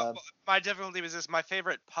 Well, my difficulty was this: my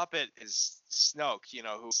favorite puppet is Snoke. You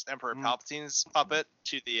know, who's Emperor Palpatine's puppet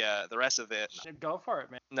to the rest of it. Go for it,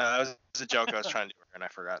 man. No, that was a joke I was trying to do, and I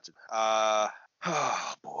forgot to.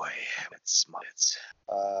 Oh boy, it's Muppets.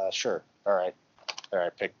 Sure. All right. I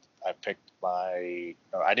picked my.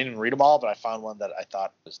 No, I didn't read them all, but I found one that I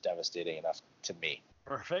thought was devastating enough to me.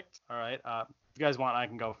 Perfect. All right. If you guys want, I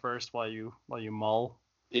can go first while you mull.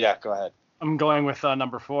 Yeah, go ahead. I'm going with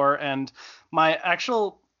number 4, and my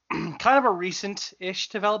actual kind of a recent-ish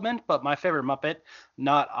development, but my favorite Muppet,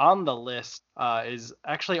 not on the list, is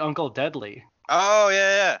actually Uncle Deadly. Oh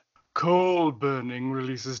yeah. Coal burning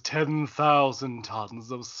releases 10,000 tons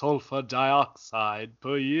of sulfur dioxide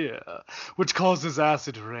per year, which causes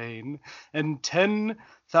acid rain, and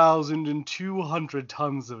 10,200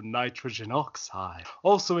 tons of nitrogen oxide,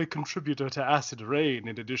 also a contributor to acid rain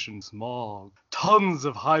in addition to smog. Tons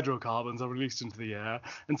of hydrocarbons are released into the air,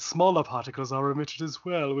 and smaller particles are emitted as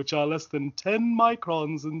well, which are less than 10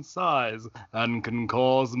 microns in size, and can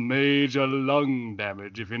cause major lung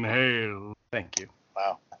damage if inhaled. Thank you.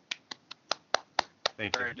 Wow.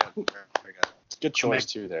 Thank you. Very good. Very good. Good choice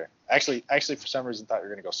too there. Actually, for some reason, thought you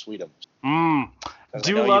were gonna go Sweetums. Do I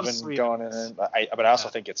know love you've been Sweetums. going in, but I also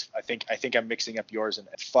think I think I'm mixing up yours, and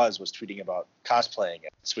Fuzz was tweeting about cosplaying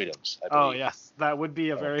at Sweetums. I Oh believe. yes, that would be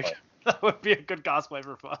a very Okay. that would be a good cosplay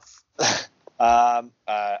for Fuss.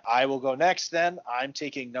 I will go next then. I'm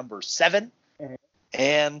taking number 7.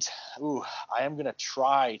 And I am gonna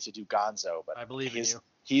try to do Gonzo, but I believe in you.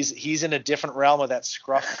 he's in a different realm of that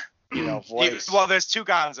scruff, voice. Well, there's two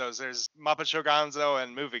Gonzos. There's Muppet Show Gonzo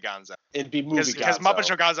and Movie Gonzo. It'd be movie Because Gonzo. Muppet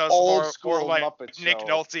Show Gonzo is Old more school like Muppet Nick Show.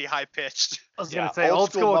 Nolte, high pitched. I was Yeah, gonna say old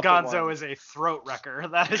old school school Muppet Gonzo one. is a throat wrecker.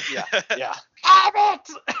 That is Yeah, yeah. Abbott!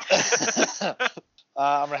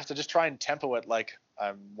 I'm gonna have to just try and tempo it like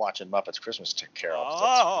I'm watching Muppets Christmas Carol. 'Cause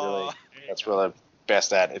Oh. That's really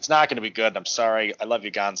best at. It's not gonna be good. I'm sorry. I love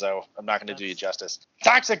you, Gonzo. I'm not gonna do you justice.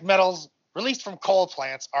 Toxic metals released from coal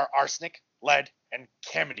plants are arsenic, lead, and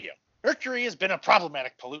cadmium. Mercury has been a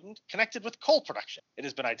problematic pollutant connected with coal production. It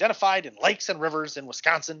has been identified in lakes and rivers in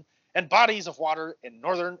Wisconsin and bodies of water in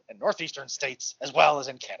northern and northeastern states, as well as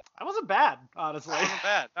in Canada. That wasn't bad, honestly. That wasn't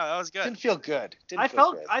bad. No, that was good. Didn't feel good. I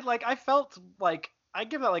felt like I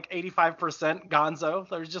give that like 85% Gonzo.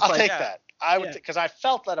 There's just I'll like take yeah. that. I would Yeah. because I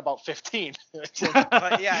felt that about 15.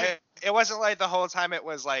 But yeah, it wasn't like the whole time. It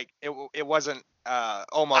was like it wasn't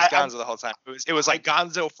almost I'm- Gonzo the whole time. It was like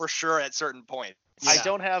Gonzo for sure at certain points. I Yeah.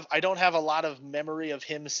 don't have a lot of memory of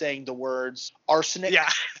him saying the words arsenic, Yeah.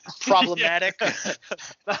 problematic.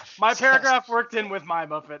 my paragraph worked in with my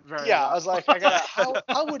Muppet very Yeah, well. I was like,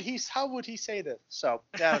 how would he say this? So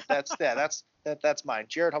that's mine.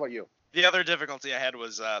 Jared, how about you? The other difficulty I had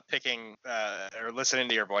was picking or listening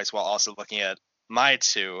to your voice while also looking at my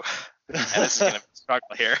two. And this is going to be a struggle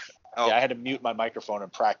here. Oh, Yeah, I had to mute my microphone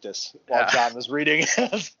and practice while John was reading.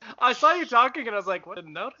 I saw you talking and I was like, what?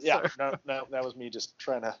 Didn't notice Yeah, her. no, that was me just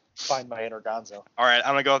trying to find my inner Gonzo. all right,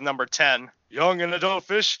 I'm going to go with number 10. Young and adult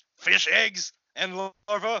fish eggs, and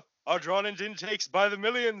larvae are drawn into intakes by the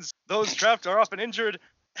millions. Those trapped are often injured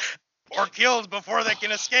or killed before they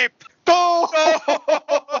can escape. Go!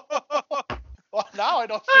 Well, now I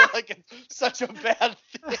don't feel like it's such a bad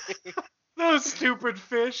thing. Those stupid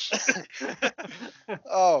fish.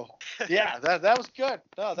 Oh, yeah, that was good.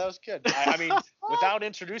 No, that was good. I mean, without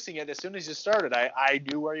introducing it, as soon as you started, I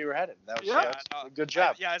knew where you were headed. That was, Yeah. that was a good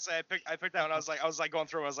job. I picked that one. I was like going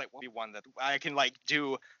through. I was like, what be one that I can like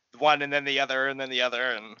do one and then the other and then the other,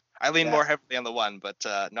 and I lean Yeah. more heavily on the one. But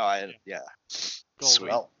Sweet.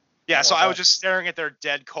 Well, Yeah, so well I was done. just staring at their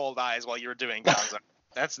dead cold eyes while you were doing Gonzo.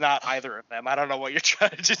 That's not either of them. I don't know what you're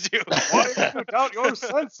trying to do. Why do you doubt your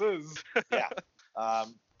senses? yeah.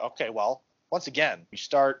 Okay, well, once again, we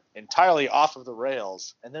start entirely off of the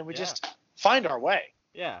rails, and then we Yeah. just find our way.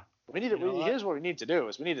 Yeah. We need to. You know what? Here's what we need to do: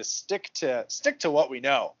 is we need to stick to what we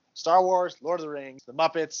know. Star Wars, Lord of the Rings, The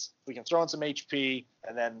Muppets. We can throw in some HP,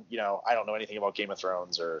 and then I don't know anything about Game of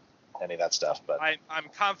Thrones or any of that stuff. But I'm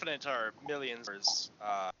confident our millions.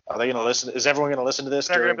 are they going to listen? Is everyone going to listen to this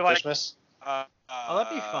They're gonna during be like- Christmas? Oh,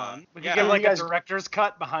 that'd be fun. We could yeah. give like You guys- a director's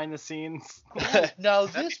cut behind the scenes. No,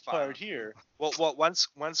 That'd be fun. here. Well, once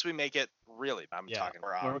we make it really, I'm Yeah, talking.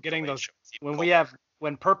 we're getting the late those- show. It's even When colder.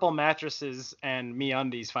 when Purple Mattresses and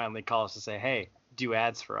MeUndies finally call us to say, hey, do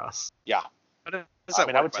ads for us. Yeah. How does I that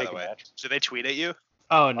mean, I work, would by take the a way? match. Should they tweet at you?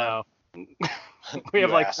 Oh no. We have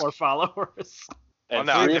You like ask. 4 followers. And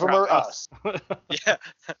Well, no, 3 of them they're are not us. Yeah.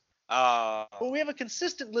 Well, we have a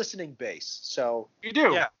consistent listening base, so You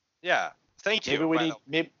do. Yeah. Yeah. Thank you. maybe we by need the-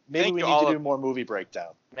 maybe Thank we you need all to of- do more movie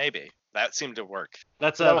breakdown. Maybe that seemed to work.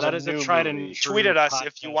 That That was a is a new tried movie. and true Tweet at us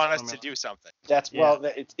if you podcast want us formula. to do something. That's Yeah. well,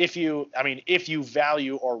 it's, if you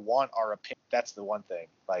value or want our opinion, that's the one thing.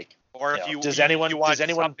 Like, Or Yeah. if you Does you anyone- want does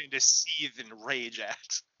anyone- something to seethe and rage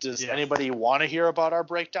at. does Yeah. anybody want to hear about our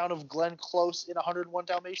breakdown of Glenn Close in 101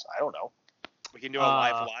 Dalmatians? I don't know. We can do a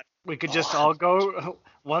live Uh, watch. We could just all go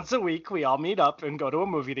once a week. We all meet up and go to a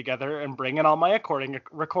movie together and bring in all my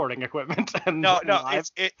recording equipment. And No, live.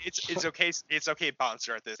 it's okay. It's okay,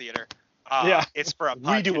 bouncer at the theater. Yeah. It's for a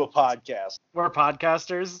We do a podcast. We're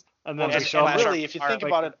podcasters, and then Well, we And, show and them. really, if you think like-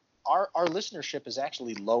 about it, our listenership is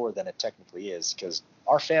actually lower than it technically is because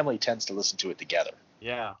our family tends to listen to it together.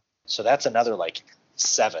 Yeah, So that's another like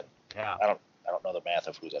 7. yeah. I don't know the math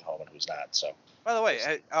of who's at home and who's not. So By the way,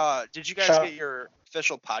 did you guys Shout- get your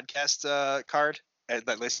official podcast card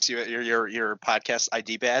that lists you your podcast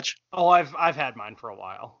ID badge? Oh, I've had mine for a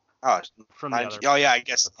while. Oh, From the mine, other. oh yeah, I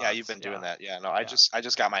guess other yeah, you've pods, been doing yeah. that. Yeah, no, I just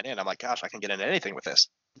got mine in. I'm like, gosh, I can get into anything with this.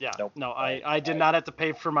 Yeah. Nope. No, I did not have to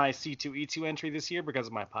pay for my C2E2 entry this year because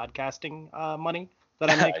of my podcasting money that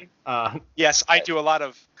I'm making. Yes, I do a lot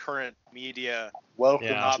of current media. welcome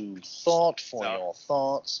Yeah. to Thought for So- Your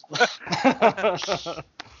Thoughts.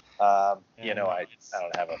 Yeah, I it's-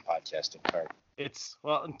 don't have a podcasting card.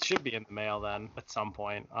 well, it should be in the mail then at some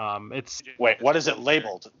point. It's Wait, what is it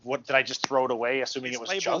labeled? What did I just throw it away, assuming It's it was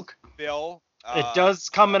labeled junk? Bill. it does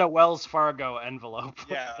come in a Wells Fargo envelope.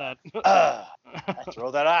 Yeah. I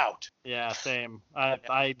throw that out. Yeah, same.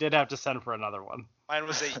 I did have to send for another one. Mine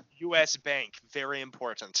was a U.S. bank, very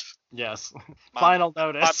important. Yes. Mom- Final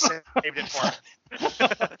Mom notice. saved it for me.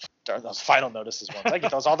 Darn those final notices ones. I get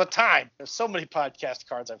those all the time. There's so many podcast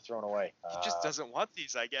cards I've thrown away. He just doesn't want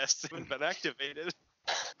these, I guess. They haven't been activated. It's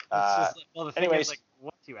Uh, just, well, the thing anyways. is, like,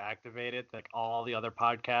 once you activate it, like all the other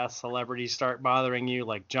podcast celebrities start bothering you.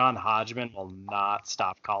 Like John Hodgman will not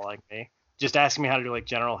stop calling me, just asking me how to do like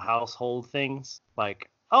general household things. Like,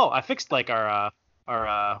 oh, I fixed like our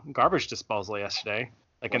garbage disposal yesterday,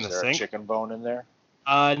 like in was the there a sink. chicken bone in there?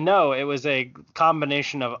 No, it was a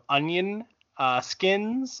combination of onion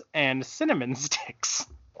skins and cinnamon sticks.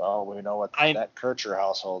 Well, we know what I- that Kircher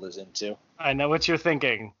household is into. I know what you're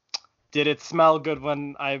thinking. Did it smell good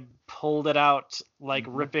when I pulled it out, like Mhm.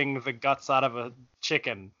 ripping the guts out of a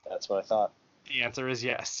chicken? That's what I thought. The answer is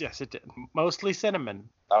yes. Yes, it did. Mostly cinnamon.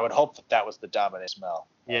 I would hope that was the dominant smell.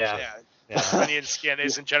 Yeah. Yeah. Yeah. Onion skin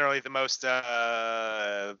isn't generally the most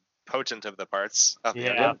potent of the parts. Of the Yeah.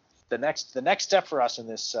 onion. The next step for us in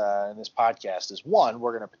this podcast is, one,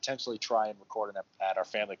 we're going to potentially try and record at our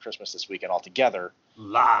family Christmas this weekend all together.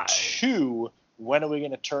 Live. 2, when are we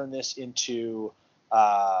going to turn this into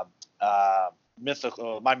my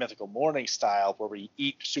mythical morning style, where we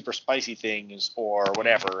eat super spicy things or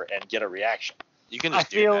whatever and get a reaction? You can I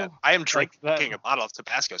just do feel that. I am like drinking that- a bottle of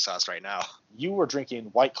Tabasco sauce right now. You were drinking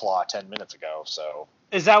White Claw 10 minutes ago, so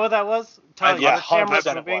Is that what that was? Tyler, yeah, your camera's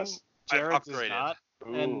 100% it moving. was. I've Jared's is upgraded. not.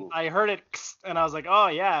 And Ooh. I heard it, and I was like, oh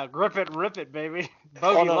yeah, grip it, rip it, baby.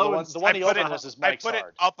 Bogey Oh, no, low the one he I put opened it- was his I mic's put it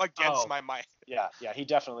hard. up against Oh. my mic. Yeah, he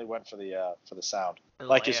definitely went for the sound.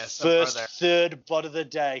 Like his Yeah, so far first third butt of the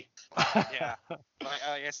day. Yeah.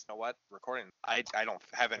 I guess you know what? Recording. I don't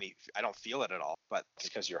have any. I don't feel it at all. But It's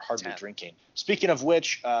because you're hardly 10. drinking. Speaking of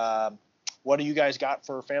which, what do you guys got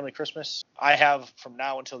for family Christmas? I have from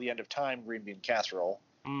now until the end of time green bean casserole.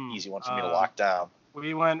 Mm, Easy one for me to lock down.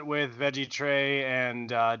 We went with veggie tray and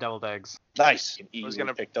deviled eggs. Nice. You can was easily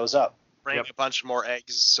gonna- pick those up. bring Yep. a bunch more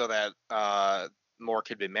eggs so that more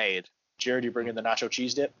could be made. Jared, you bring in the nacho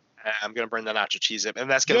cheese dip? And I'm gonna bring the nacho cheese dip, and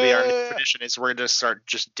that's gonna be our new Yeah. tradition. Is we're gonna start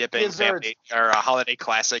just dipping Gizzards. family or holiday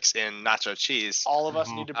classics in nacho cheese. All of us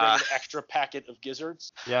Mhm. need to bring an extra packet of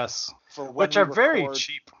gizzards Yes, for when which we are very record.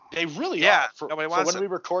 cheap. They really Yeah, are. For nobody when wants it. we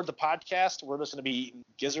record the podcast, we're just going to be eating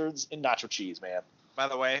gizzards and nacho cheese, man. By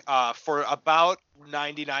the way, for about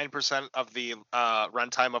 99% of the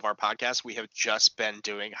runtime of our podcast, we have just been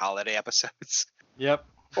doing holiday episodes. Yep.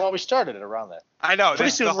 Well, we started it around that. I know. Pretty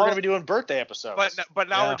this- soon the we're going whole- to be doing birthday episodes. But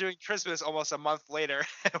now Yeah. we're doing Christmas almost a month later,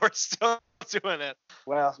 and we're still doing it.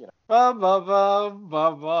 Well, Ba, ba, ba,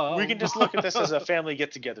 ba, ba. we can just look at this as a family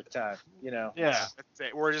get-together time, Yeah. That's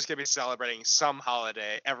it. We're just gonna be celebrating some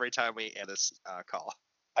holiday every time we end this call.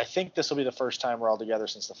 I think this will be the first time we're all together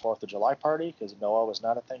since the 4th of July party because Noah was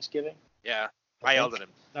not at Thanksgiving. Yeah, I think. yelled at him.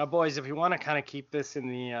 Now, boys, if you want to kind of keep this in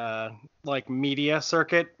the like media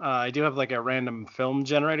circuit, I do have like a random film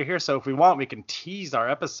generator here. So if we want, we can tease our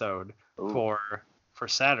episode Ooh. for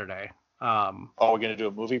Saturday. Oh, we're going to do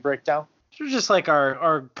a movie breakdown? Just like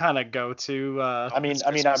our kind of go-to.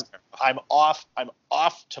 I'm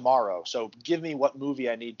off tomorrow, so give me what movie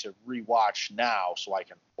I need to rewatch now so I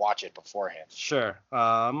can watch it beforehand. Sure.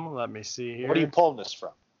 Let me see here. What are you pulling this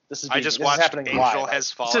from? This is I being- just this is watched happening Angel live. Has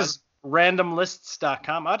This Fallen. is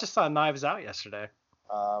randomlists.com. I just saw Knives Out yesterday.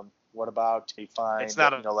 What about we find It's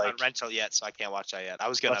not like on rental yet, so I can't watch that yet. I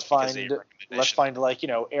was gonna let's because of find your let's recommendation. find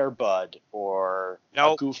like Air Bud or a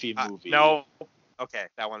Nope. Goofy movie. No. Okay,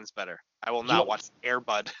 that one's better. I will You not don't- watch Air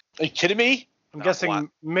Bud. Are you kidding me? I'm No, guessing what?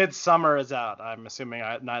 Midsummer is out. I'm assuming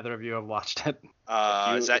neither of you have watched it.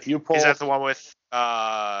 Is that if you pull- is that the one with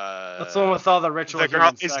That's the one with all the ritual girl-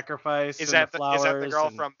 human is- sacrifice. is and that the the, is that the flowers girl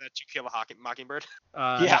and, from the To Kill a Mockingbird?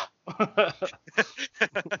 Yeah. no.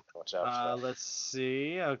 Watch out. Let's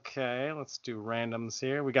see. Okay, let's do randoms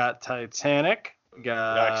here. We got Titanic. We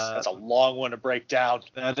got That's a long one to break down.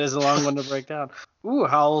 that is a long one to break down. Ooh,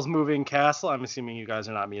 Howl's Moving Castle. I'm assuming you guys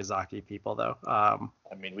are not Miyazaki people though.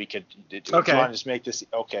 I mean, we could. Do Okay. you want to just make this?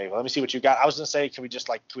 Okay. Well, let me see what you got. I was gonna say, can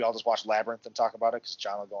we all just watch Labyrinth and talk about it? Because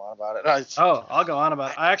John will go on about it. Oh, I'll go on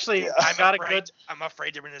about it. I actually I'm got a good. I'm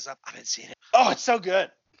afraid to bring this up. I haven't seen it. Oh, it's so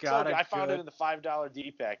good. So Got good. a I found good- it in the $5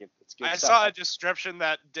 D packet. It's good I stuff. saw a description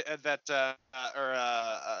that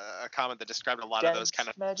a comment that described a lot of those kind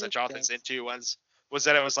of Dance, that magic Jonathan's dance. into ones was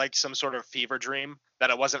that it was like some sort of fever dream, that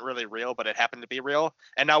it wasn't really real, but it happened to be real.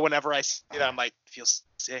 And now whenever I see that, I'm like, I feel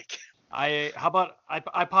sick. How about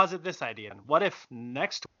I posit this idea? What if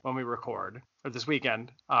next when we record or this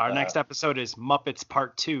weekend, our next episode is Muppets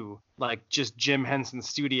Part 2, like just Jim Henson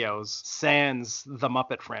Studios, sans the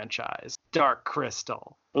Muppet franchise, Dark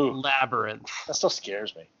Crystal, Ooh, Labyrinth. that still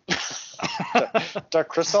scares me. Dark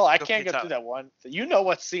Crystal. I Still can't gets get up. through that one. You know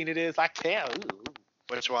what scene it is? I can't. Ooh.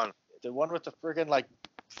 Which one? The one with the friggin' like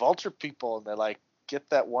vulture people, and they like get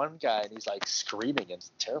that one guy, and he's like screaming, and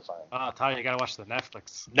it's terrifying. Oh, Tyler, you gotta watch the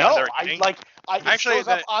Netflix. No, They're I king? it Actually, shows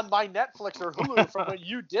up on my Netflix or Hulu from when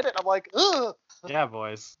you did it. I'm like, ugh, Yeah,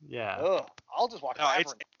 boys. Yeah. ugh. I'll just watch No,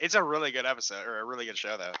 Labyrinth. it's a really good episode, or a really good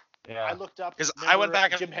show though. I Yeah. looked up 'Cause I went remember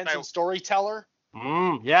back and Jim I- Henson Storyteller.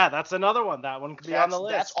 Yeah, that's another one. That one could be on the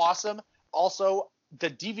list. That's awesome. Also, the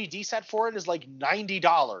DVD set for it is like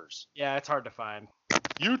 $90. Yeah, it's hard to find.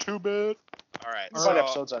 YouTube it. All right. There's So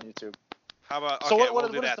episodes on YouTube. how about So okay, what we'll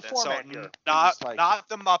is do that the then. format So here? not It's like- not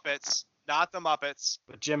the Muppets,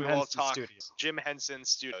 But Jim We will Henson talk- Studios. Jim Henson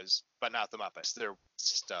Studios, but not the Muppets. Their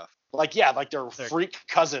stuff. Like they're They're- freak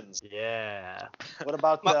cousins. Yeah. What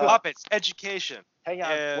about the Muppets education. hang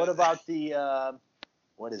on? Yeah. What about the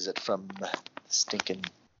what is it from stinking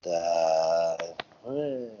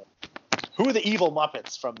who are the evil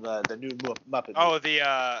Muppets from the new Muppet? Oh,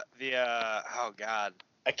 oh god,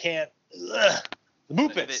 I can't. Ugh. The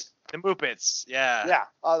Muppets. The Muppets. Yeah. Yeah,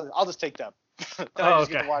 I'll just take them. then Oh, I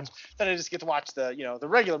just get okay. to watch. Then I just get to watch the the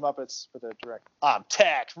regular Muppets with the direct. I'm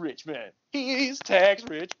tax rich man. He's tax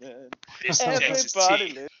rich man. This Texas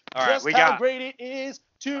Everybody tea. lives All right, just we how got. great it is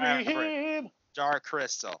to All right, be great. him. Dark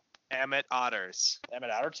Crystal, Emmett Otters.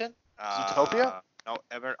 Emmett Otterton? Zootopia? No,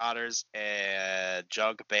 Emmett Otters and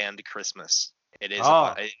Jug Band Christmas. It's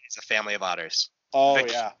a family of otters. Oh,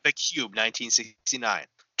 The yeah. The Cube, 1969.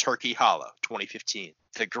 Turkey Hollow, 2015.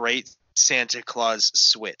 The Great Santa Claus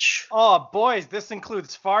Switch. Oh, boys, this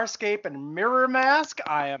includes Farscape and Mirror Mask.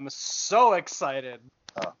 I am so excited.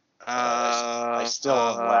 I still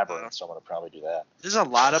own Labyrinth, so I'm going to probably do that. There's a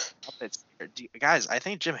lot of Muppets here. Guys, I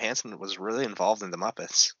think Jim Henson was really involved in the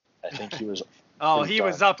Muppets. I think he was. Oh, pretty he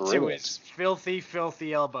was darn up to brilliant. his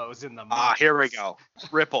filthy elbows in the Here we go.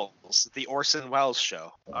 Ripples, the Orson Welles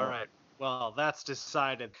show. All right. Well, that's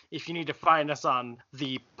decided. If you need to find us on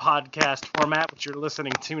the podcast format, which you're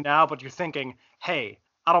listening to now, but you're thinking, hey,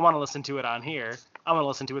 I don't want to listen to it on here. I want to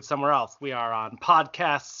listen to it somewhere else. We are on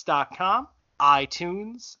podcasts.com,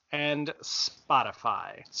 iTunes, and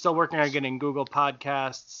Spotify. Still working on getting Google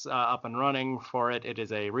Podcasts up and running for it. It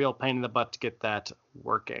is a real pain in the butt to get that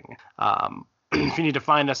working. If you need to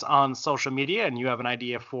find us on social media and you have an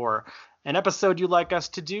idea for an episode you'd like us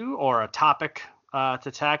to do or a topic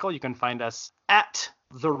to tackle, you can find us at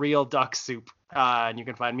The Real Duck Soup. And you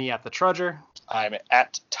can find me at The Trudger. I'm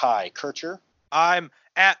at Ty Kircher. I'm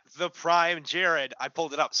at the Prime Jared. I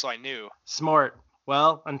pulled it up so I knew. Smart.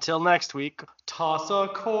 Well, until next week, toss a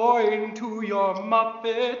coin to your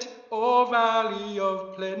Muppet, O Valley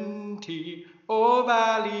of Plenty, O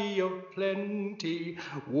Valley of Plenty.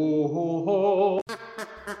 Whoa.